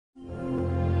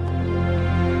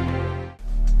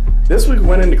This week we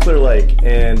went into Clear Lake,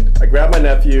 and I grabbed my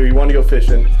nephew. He wanted to go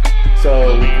fishing,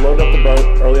 so we loaded up the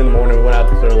boat early in the morning. We went out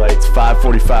to Clear Lake. It's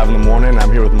 5:45 in the morning.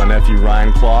 I'm here with my nephew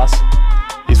Ryan Kloss.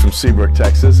 He's from Seabrook,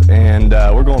 Texas, and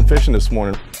we're going fishing this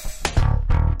morning.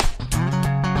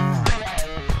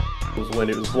 It was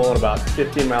windy. It was blowing about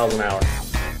 15 miles an hour.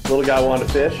 Little guy wanted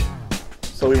to fish,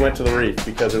 so we went to the reef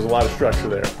because there's a lot of structure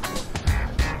there.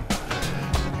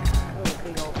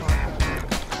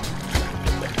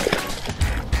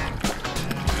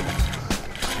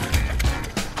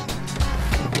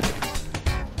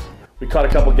 We caught a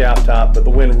couple gap top, but the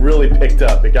wind really picked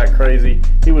up. It got crazy.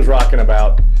 He was rocking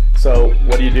about. So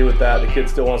what do you do with that? The kid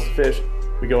still wants to fish.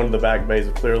 We go into the back bays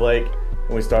of Clear Lake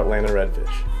and we start landing redfish.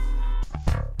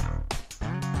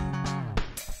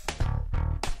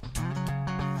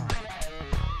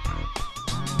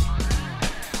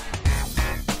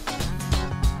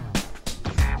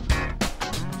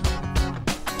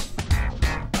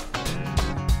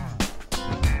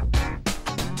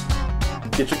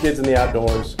 Get your kids in the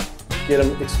outdoors. Get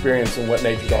them experiencing what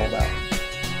nature's all about.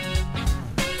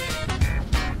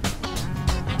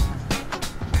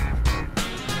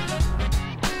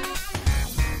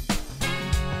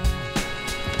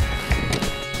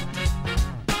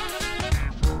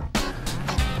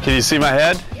 Can you see my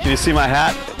head? Can you see my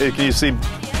hat? Can you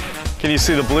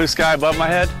see the blue sky above my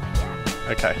head?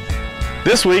 Okay.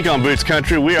 This week on Boots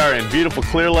Country, we are in beautiful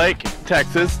Clear Lake,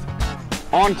 Texas,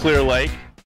 on Clear Lake.